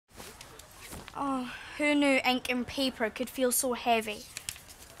Oh, who knew ink and paper could feel so heavy?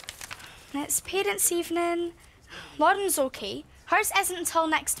 It's parents' evening. Lauren's okay. Hers isn't until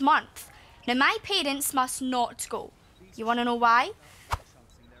next month. Now, my parents must not go. You want to know why?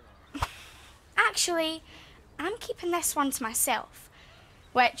 Actually, I'm keeping this one to myself,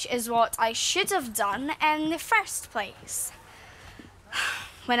 which is what I should have done in the first place.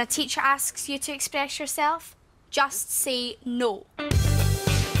 When a teacher asks you to express yourself, just say no.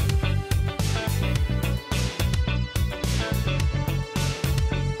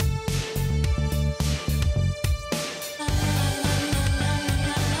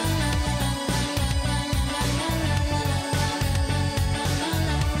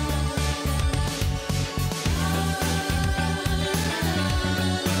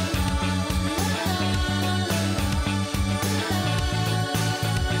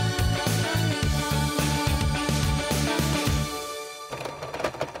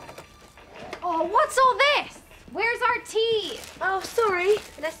 What's all this? Where's our tea? Oh, sorry.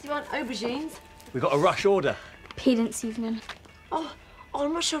 Unless you want aubergines. We've got a rush order. Parents' evening. Oh,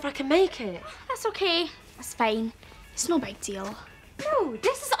 I'm not sure if I can make it. That's okay. That's fine. It's no big deal. No,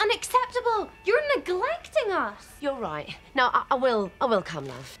 this is unacceptable. You're neglecting us. You're right. No, I will come,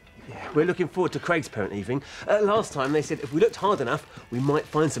 love. Yeah, we're looking forward to Craig's parent evening. Last time they said if we looked hard enough, we might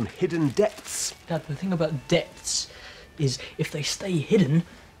find some hidden depths. Dad, the thing about depths is if they stay hidden,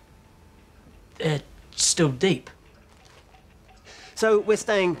 they're still deep. So we're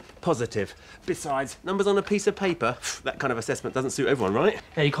staying positive. Besides, numbers on a piece of paper, that kind of assessment doesn't suit everyone, right?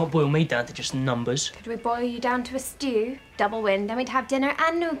 Yeah, you can't boil me down to just numbers. Could we boil you down to a stew? Double win, then we'd have dinner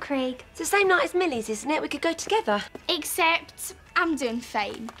and no Craig. It's the same night as Millie's, isn't it? We could go together. Except I'm doing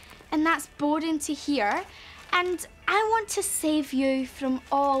fine. And that's boring to hear. And I want to save you from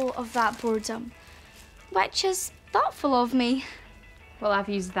all of that boredom. Which is thoughtful of me. Well, I've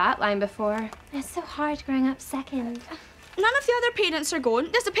used that line before. It's so hard growing up second. None of the other parents are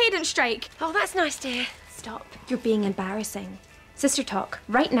going. There's a parent strike. Oh, that's nice, dear. Stop. You're being embarrassing. Sister talk,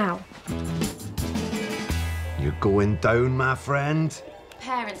 right now. You're going down, my friend.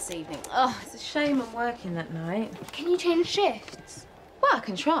 Parents' evening. Oh, it's a shame I'm working that night. Can you change shifts? Well, I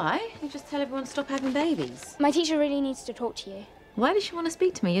can try. You just tell everyone to stop having babies. My teacher really needs to talk to you. Why does she want to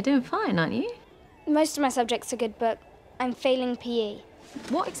speak to me? You're doing fine, aren't you? Most of my subjects are good, but I'm failing PE.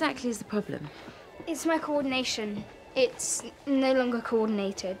 What exactly is the problem? It's my coordination. It's no longer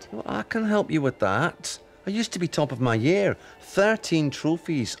coordinated. Well, I can help you with that. I used to be top of my year. 13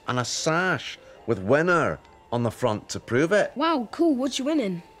 trophies and a sash with winner on the front to prove it. Wow, cool. What you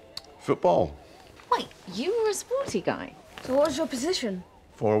winning? Football. Wait, you were a sporty guy? So what was your position?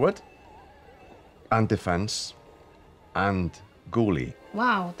 Forward. And defence. And goalie.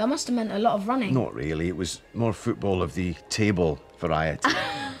 Wow, that must have meant a lot of running. Not really. It was more football of the table variety.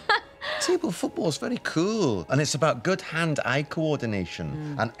 Table football's very cool. And it's about good hand-eye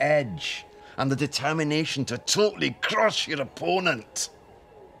coordination and edge and the determination to totally crush your opponent.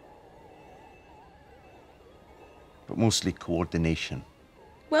 But mostly coordination.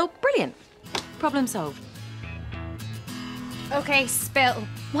 Well, brilliant. Problem solved. Okay, spill.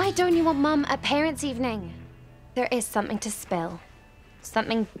 Why don't you want Mum at parents' evening? There is something to spill.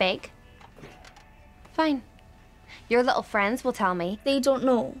 Something big. Fine. Your little friends will tell me. They don't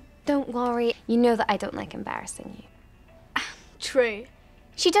know. Don't worry. You know that I don't like embarrassing you. True.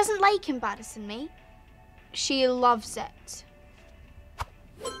 She doesn't like embarrassing me. She loves it.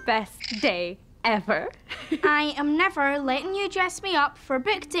 Best day ever. I am never letting you dress me up for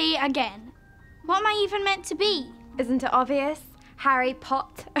book day again. What am I even meant to be? Isn't it obvious? Harry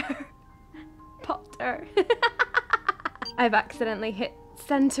Potter. Potter. I've accidentally hit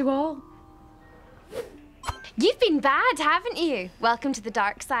send to all. You've been bad, haven't you? Welcome to the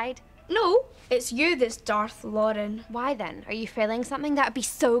dark side. No, it's you that's Darth Lauren. Why then? Are you feeling something that would be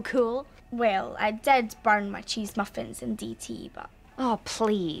so cool? Well, I did burn my cheese muffins in DT, but... Oh,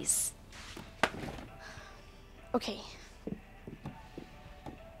 please. Okay.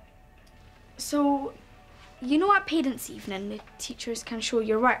 So, you know at parents' evening, the teachers can show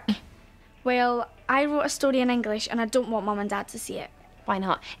your work? Well, I wrote a story in English and I don't want Mum and Dad to see it. Why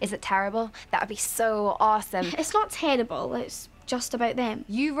not? Is it terrible? That would be so awesome. It's not terrible, it's just about them.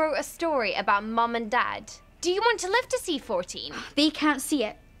 You wrote a story about Mum and Dad. Do you want to live to see 14? They can't see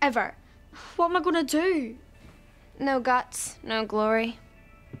it, ever. What am I gonna do? No guts, no glory.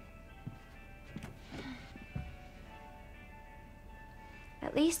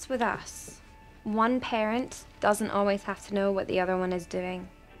 At least with us, one parent doesn't always have to know what the other one is doing.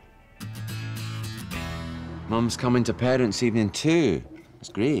 Mum's coming to parents' evening too. That's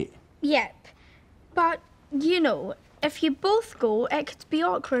great. Yep. But, you know, if you both go, it could be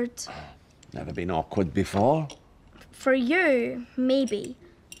awkward. Never been awkward before. For you, maybe.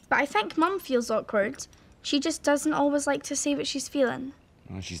 But I think Mum feels awkward. She just doesn't always like to say what she's feeling.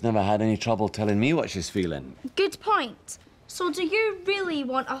 Well, she's never had any trouble telling me what she's feeling. Good point. So do you really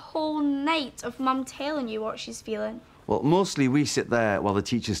want a whole night of Mum telling you what she's feeling? Well, mostly we sit there while the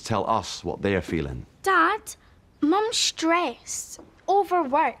teachers tell us what they're feeling. Dad, Mum's stressed,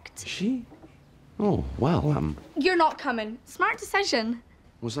 overworked. Is she? Oh, well, You're not coming. Smart decision.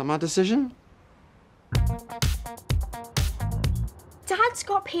 was that my decision? Dad's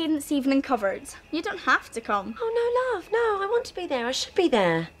got parents' evening covered. You don't have to come. Oh, no, love, no, I want to be there. I should be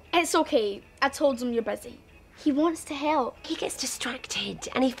there. It's okay. I told him you're busy. He wants to help. He gets distracted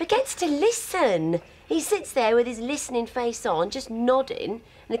and he forgets to listen. He sits there with his listening face on, just nodding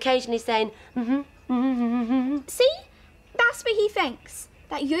and occasionally saying, See? That's what he thinks.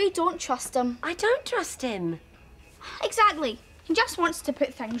 That you don't trust him. I don't trust him. Exactly. He just wants to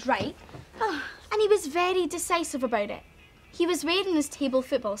put things right. And he was very decisive about it. He was wearing his table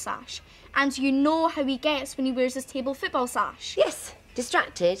football sash. And you know how he gets when he wears his table football sash. Yes,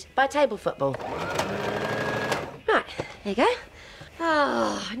 distracted by table football. Right, there you go.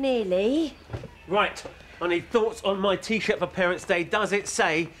 Oh, nearly. Right, I need thoughts on my T-shirt for Parents' Day. Does it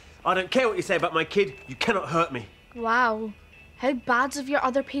say, I don't care what you say about my kid, you cannot hurt me? Wow. How bad have your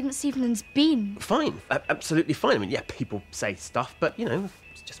other parents' evenings been? Fine, absolutely fine. I mean, yeah, people say stuff, but, you know,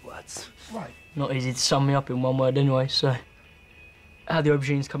 it's just words. Right. Not easy to sum me up in one word anyway, so... How the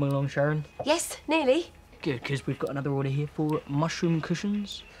aubergines coming along, Sharon? Yes, nearly. Good, because we've got another order here for mushroom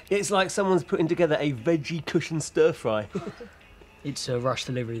cushions. It's like someone's putting together a veggie cushion stir-fry. It's a rush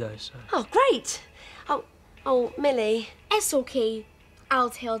delivery, though, so... Oh, great. Oh, Millie. It's okay. I'll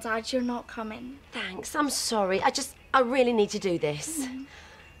tell Dad you're not coming. Thanks, I'm sorry. I really need to do this.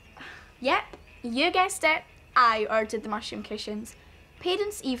 Yep, you guessed it. I ordered the mushroom cushions.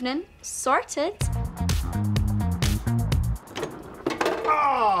 Parents' evening sorted.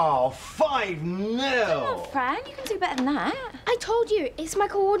 Oh, 5-0! Fran, you can do better than that. I told you, it's my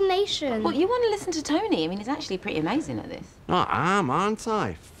coordination. Well, you want to listen to Tony. I mean, he's actually pretty amazing at this. I am, aren't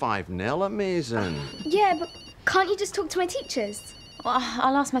I? 5-0, amazing. Yeah, but can't you just talk to my teachers? Well,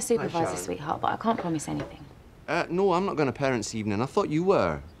 I'll ask my supervisor, Sharon. sweetheart, but I can't promise anything. No, I'm not going to Parents' Evening. I thought you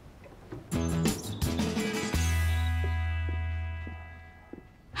were.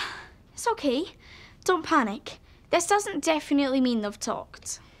 It's okay. Don't panic. This doesn't definitely mean they've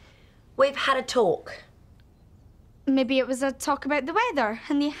talked. We've had a talk. Maybe it was a talk about the weather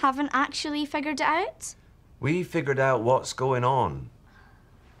and they haven't actually figured it out? We figured out what's going on.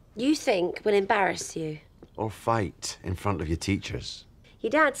 You think we'll embarrass you. Or fight in front of your teachers.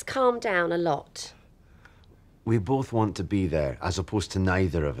 Your dad's calmed down a lot. We both want to be there, as opposed to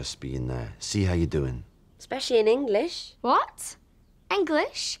neither of us being there. See how you're doing. Especially in English. What?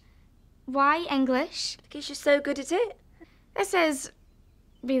 English? Why English? Because you're so good at it. This is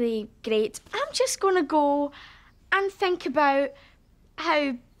really great. I'm just going to go and think about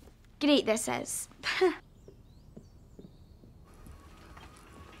how great this is.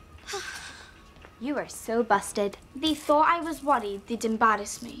 You are so busted. They thought I was worried they'd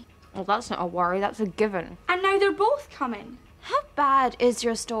embarrass me. Well, that's not a worry, that's a given. And now they're both coming. How bad is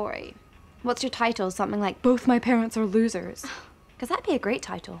your story? What's your title? Something like, Both My Parents Are Losers? Because that'd be a great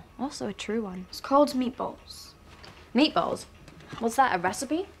title. Also a true one. It's called Meatballs. Meatballs? What's that, a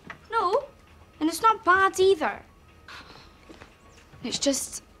recipe? No, and it's not bad either. It's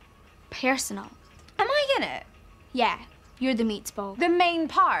just personal. Am I in it? Yeah, you're the meatball. The main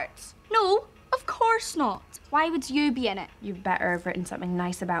part? No, of course not. Why would you be in it? You better have written something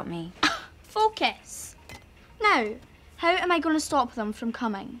nice about me. Focus. Now, how am I going to stop them from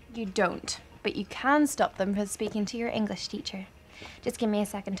coming? You don't, but you can stop them from speaking to your English teacher. Just give me a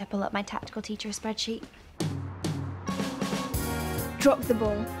second to pull up my tactical teacher spreadsheet. Drop the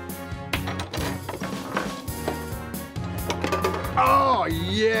ball. Oh,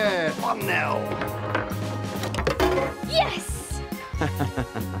 yeah! 1-0! Yes!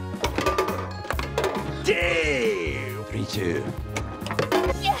 Damn! 3-2.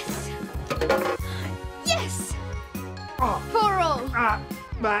 Yes! Yes! 4-all.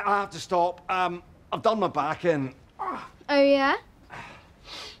 Matt, I have to stop. I've done my back in. Oh, yeah?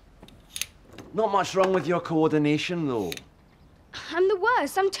 Not much wrong with your coordination, though. I'm the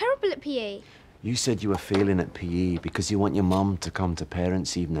worst. I'm terrible at PE. You said you were failing at PE because you want your mum to come to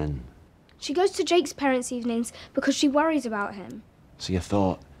Parents' Evening. She goes to Jake's parents' evenings because she worries about him. So you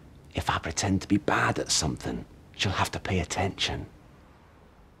thought, if I pretend to be bad at something, she'll have to pay attention.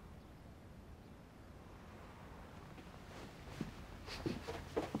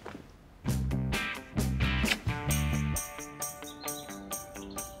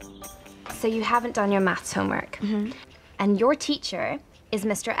 So you haven't done your maths homework. And your teacher is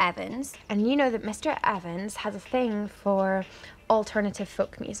Mr. Evans, and you know that Mr. Evans has a thing for alternative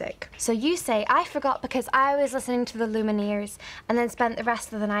folk music. So you say, I forgot because I was listening to the Lumineers and then spent the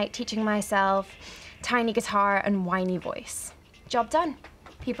rest of the night teaching myself tiny guitar and whiny voice. Job done.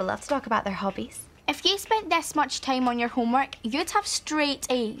 People love to talk about their hobbies. If you spent this much time on your homework, you'd have straight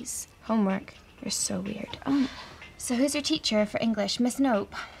A's. Homework? You're so weird. So who's your teacher for English? Miss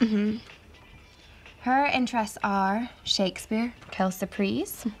Knope? Her interests are Shakespeare, Kelsey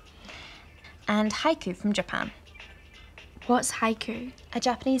and haiku from Japan. What's haiku? A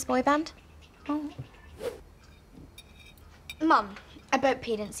Japanese boy band. Mum, about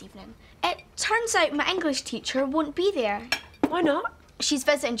parents' evening. It turns out my English teacher won't be there. Why not? She's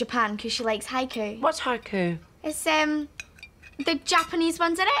visiting Japan because she likes haiku. What's haiku? It's, the Japanese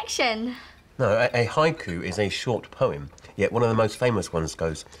One Direction. No, a haiku is a short poem, yet one of the most famous ones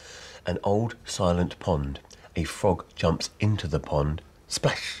goes, an old silent pond, a frog jumps into the pond,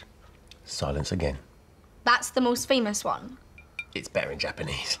 splash, silence again. That's the most famous one. It's better in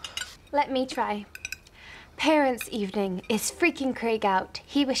Japanese. Let me try. Parents' evening is freaking Craig out.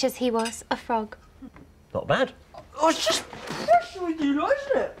 He wishes he was a frog. Not bad. Oh, it's just pressure with you,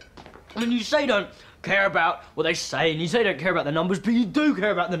 isn't it? I mean, you say don't care about what they say, and you say don't care about the numbers, but you do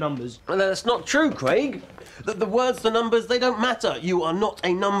care about the numbers. Well, that's not true, Craig. The words, the numbers, they don't matter. You are not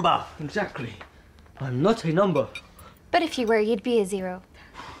a number. Exactly. I'm not a number. But if you were, you'd be a 0.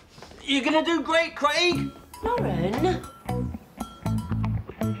 You're gonna do great, Craig. Lauren?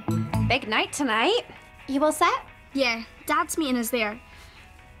 Big night tonight. You all set? Yeah, Dad's meeting us there.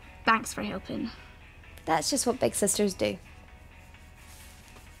 Thanks for helping. That's just what big sisters do.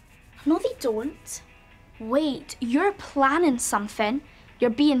 No, they don't. Wait, you're planning something.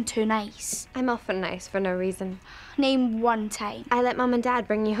 You're being too nice. I'm often nice for no reason. Name one time. I let Mum and Dad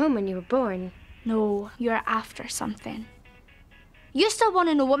bring you home when you were born. No, you're after something. You still want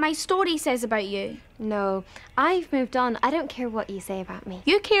to know what my story says about you? No, I've moved on. I don't care what you say about me.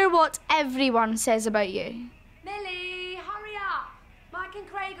 You care what everyone says about you. Millie, hurry up. Mike and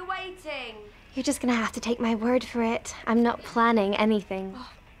Craig are waiting. You're just gonna have to take my word for it. I'm not planning anything.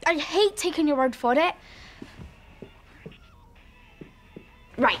 I hate taking your word for it.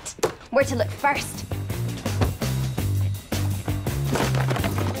 Right, where to look first?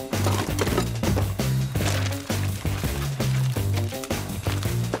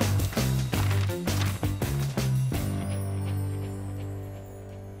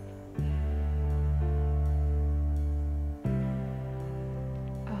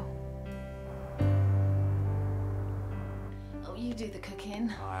 You do the cooking.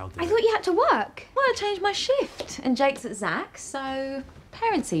 I thought you had to work. Well, I changed my shift, and Jake's at Zach's, so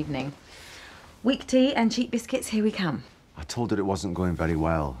parents' evening. Weak tea and cheap biscuits, here we come. I told her it wasn't going very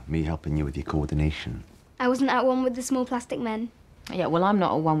well, me helping you with your coordination. I wasn't at one with the small plastic men. Yeah, well, I'm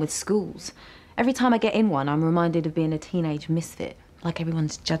not at one with schools. Every time I get in one, I'm reminded of being a teenage misfit, like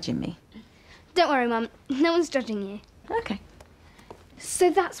everyone's judging me. Don't worry, Mum. No one's judging you. Okay. So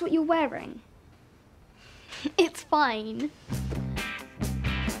that's what you're wearing? It's fine.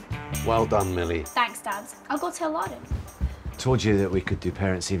 Well done, Millie. Thanks, Dad. I'll go tell Lauren. Told you that we could do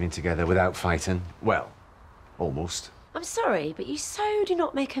parents' evening together without fighting. Well, almost. I'm sorry, but you so do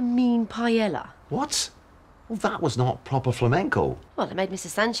not make a mean paella. What? Well, that was not proper flamenco. Well, it made Mrs.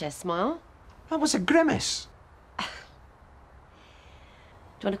 Sanchez smile. That was a grimace. Do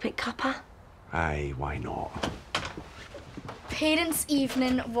you want a quick cuppa? Aye, why not? Parents'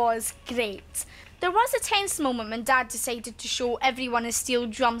 evening was great. There was a tense moment when Dad decided to show everyone his steel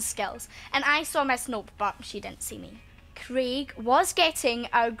drum skills, and I saw Miss Knope, but she didn't see me. Craig was getting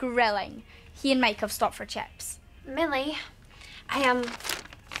a grilling. He and Mike have stopped for chips. Millie, I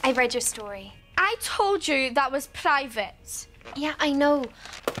read your story. I told you that was private. Yeah, I know,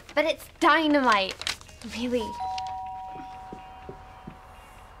 but it's dynamite. Really.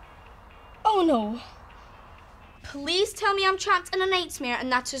 Oh no. Please tell me I'm trapped in a nightmare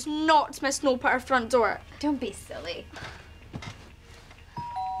and that is not Miss Knope at her front door. Don't be silly.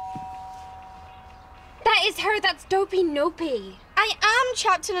 That is her, that's Dopey Knope. I am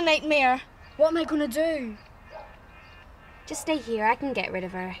trapped in a nightmare. What am I gonna do? Just stay here, I can get rid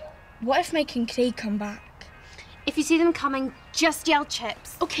of her. What if Mike and Craig come back? If you see them coming, just yell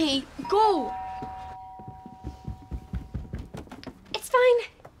chips. Okay, go. It's fine.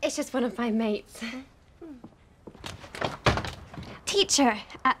 It's just one of my mates. Teacher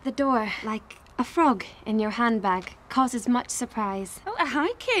at the door, like a frog in your handbag, causes much surprise. Oh, a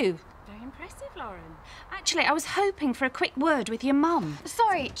haiku. Very impressive, Lauren. Actually, I was hoping for a quick word with your mum.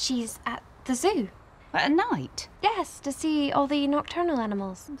 Sorry, she's at the zoo. At night? Yes, to see all the nocturnal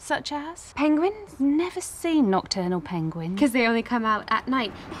animals. Such as? Penguins? Never seen nocturnal penguins. Because they only come out at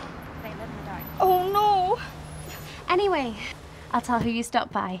night. They live in the dark. Oh no! Anyway, I'll tell who you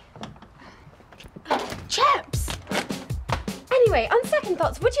stopped by. Chips! Anyway, on second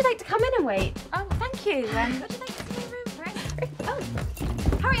thoughts, would you like to come in and wait? Oh, thank you. Would you like to see my room first? Oh,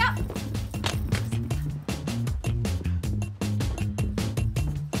 hurry up!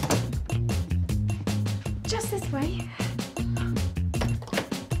 Just this way.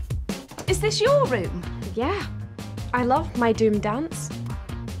 Is this your room? Yeah, I love my doom dance.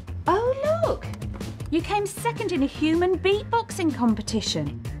 Oh, look. You came second in a human beatboxing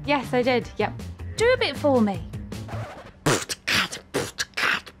competition. Yes, I did, yep. Do a bit for me. Break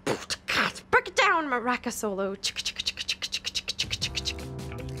it down, maraca solo.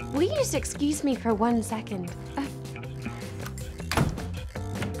 Will you just excuse me for 1 second?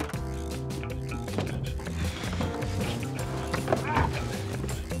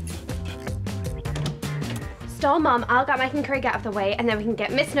 Stall, Mum. I'll get Mike and Craig out of the way, and then we can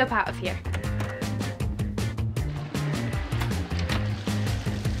get Miss Knope out of here.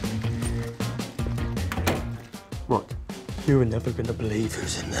 What? You're never gonna believe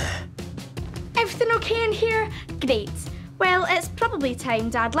who's in there. Everything okay in here? Great. Well, it's probably time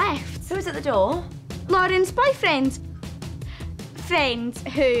Dad left. Who's at the door? Lauren's boyfriend. Friend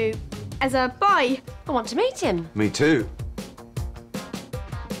who is a boy. I want to meet him. Me too.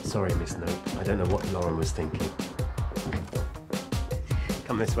 Sorry, Miss Knope. I don't know what Lauren was thinking.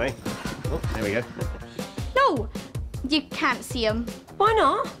 Come this way. Oh, there we go. No, you can't see him. Why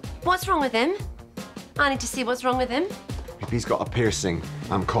not? What's wrong with him? I need to see what's wrong with him. If he's got a piercing,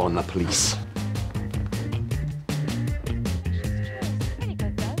 I'm calling the police.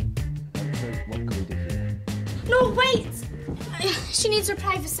 No, wait! She needs her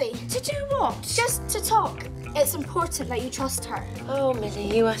privacy. To do what? Just to talk. It's important that you trust her. Oh,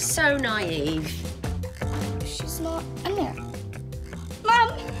 Millie, you are so naive. She's not in there.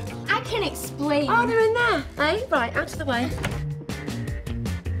 Mum, I can explain. Oh, they're in there. Hey, right, out of the way.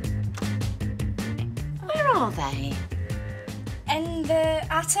 Where are they? In the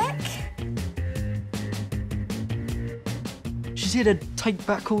attic? She's here to take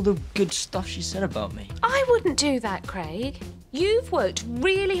back all the good stuff she said about me. I wouldn't do that, Craig. You've worked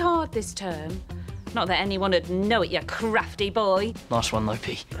really hard this term. Not that anyone would know it, you crafty boy. Nice one,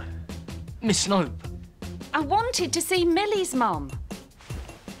 Knope. Miss Knope. I wanted to see Millie's mum.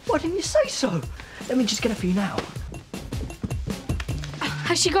 Why didn't you say so? Let me just get her for you now.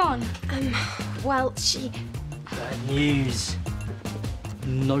 Has she gone? Well, she... Bad news.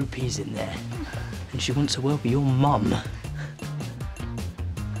 Knope's in there. And she wants to work with your mum.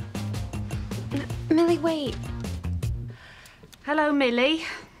 Millie, wait. Hello, Millie.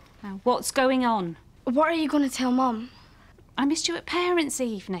 Now, what's going on? What are you going to tell Mum? I missed you at parents'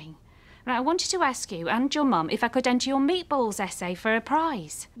 evening. Right, I wanted to ask you and your mum if I could enter your Meatballs essay for a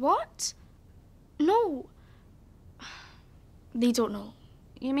prize. What? No. They don't know.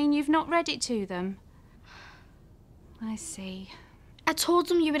 You mean you've not read it to them? I see. I told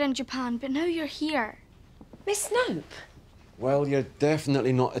them you were in Japan, but now you're here. Miss Knope? Well, you're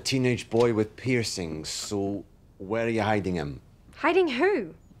definitely not a teenage boy with piercings, so where are you hiding him? Hiding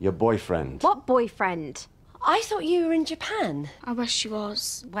who? Your boyfriend. What boyfriend? I thought you were in Japan. I wish she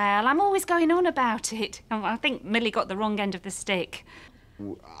was. Well, I'm always going on about it. I think Millie got the wrong end of the stick.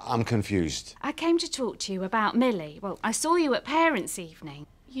 I'm confused. I came to talk to you about Millie. Well, I saw you at parents' evening.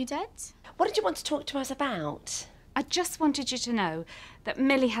 You did? What did you want to talk to us about? I just wanted you to know that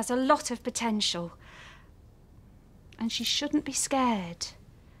Millie has a lot of potential. And she shouldn't be scared.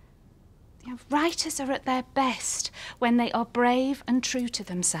 You know, writers are at their best when they are brave and true to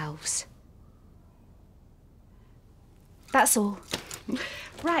themselves. That's all.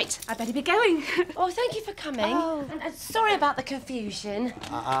 Right, I better be going. Oh, thank you for coming. Oh. And sorry about the confusion.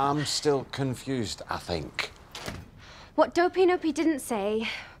 I'm still confused, I think. What Dopey Knope didn't say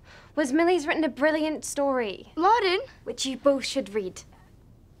was Millie's written a brilliant story, Lauren? which you both should read.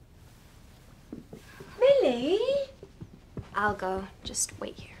 Millie? I'll go. Just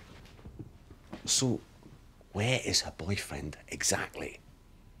wait here. So, where is her boyfriend exactly?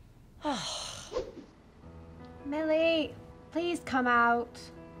 Millie, please come out.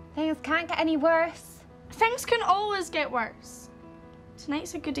 Things can't get any worse. Things can always get worse.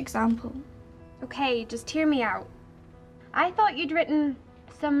 Tonight's a good example. Okay, just hear me out. I thought you'd written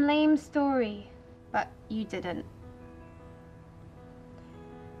some lame story, but you didn't.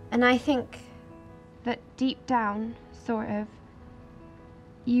 And I think that deep down, sort of,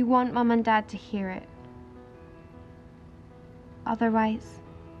 you want Mum and Dad to hear it. Otherwise,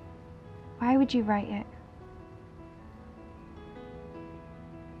 Why would you write it?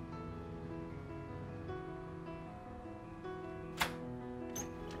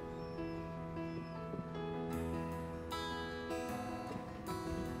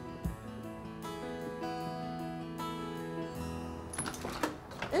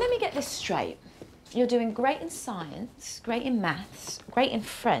 Let me get this straight. You're doing great in science, great in maths, great in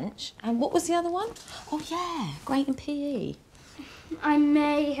French, and what was the other one? Oh yeah, great in PE. I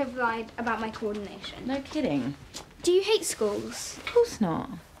may have lied about my coordination. No kidding. Do you hate schools? Of course not.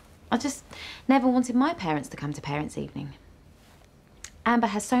 I just never wanted my parents to come to parents' evening. Amber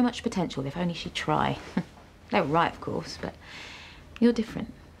has so much potential if only she'd try. They were right, of course, but you're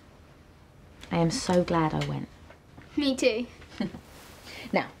different. I am so glad I went. Me too.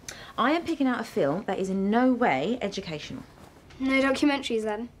 Now, I am picking out a film that is in no way educational. No documentaries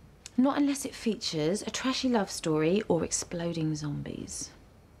then? Not unless it features a trashy love story or exploding zombies.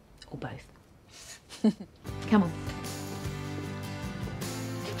 Or both. Come on.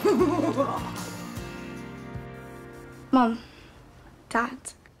 Mum, Dad,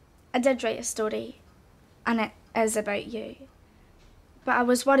 I did write a story, and it is about you. But I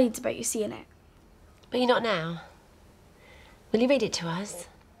was worried about you seeing it. But you're not now. Will you read it to us?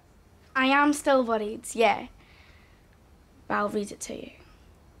 I am still worried, yeah. But I'll read it to you.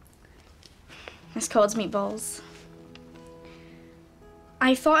 It's called Meatballs.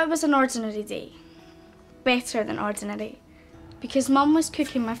 I thought it was an ordinary day. Better than ordinary. Because Mum was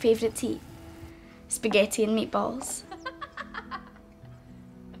cooking my favourite tea. Spaghetti and meatballs.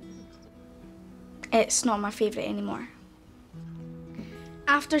 It's not my favourite anymore.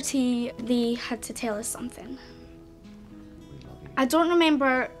 After tea, they had to tell us something. I don't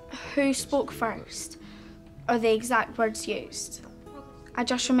remember who spoke first or the exact words used. I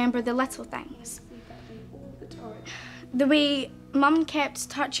just remember the little things. The way Mum kept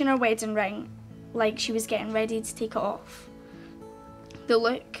touching her wedding ring like she was getting ready to take it off. The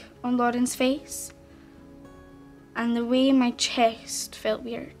look on Lauren's face. And the way my chest felt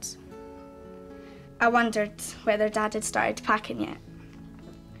weird. I wondered whether Dad had started packing yet.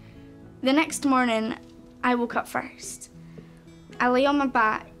 The next morning, I woke up first. I lay on my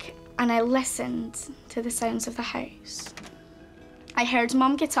back and I listened to the sounds of the house. I heard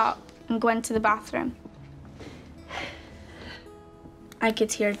Mum get up and go into the bathroom. I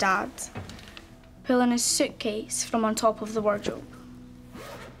could hear Dad pulling his suitcase from on top of the wardrobe.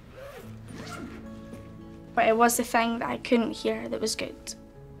 But it was the thing that I couldn't hear that was good.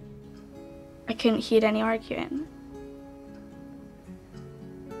 I couldn't hear any arguing.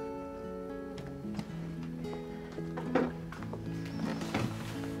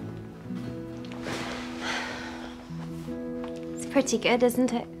 It's pretty good,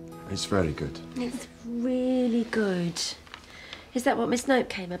 isn't it? It's very good. It's really good. Is that what Miss Knope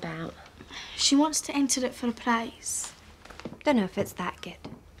came about? She wants to enter it for a prize. Don't know if it's that good.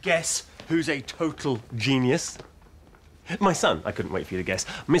 Guess who's a total genius? My son. I couldn't wait for you to guess.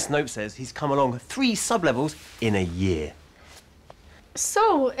 Miss Knope says he's come along 3 sub-levels in a year.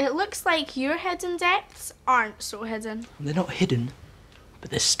 So, it looks like your hidden depths aren't so hidden. They're not hidden, but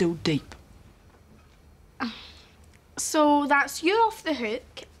they're still deep. So that's you off the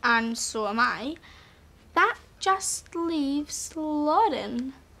hook, and so am I. That just leaves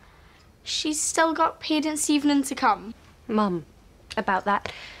Lauren. She's still got parents' evening to come. Mum, about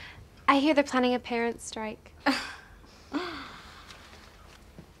that. I hear they're planning a parents' strike.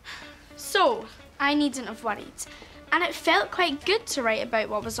 So, I needn't have worried. And it felt quite good to write about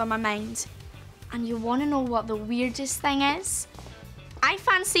what was on my mind. And you want to know what the weirdest thing is? I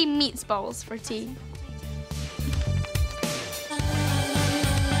fancy meatballs for tea.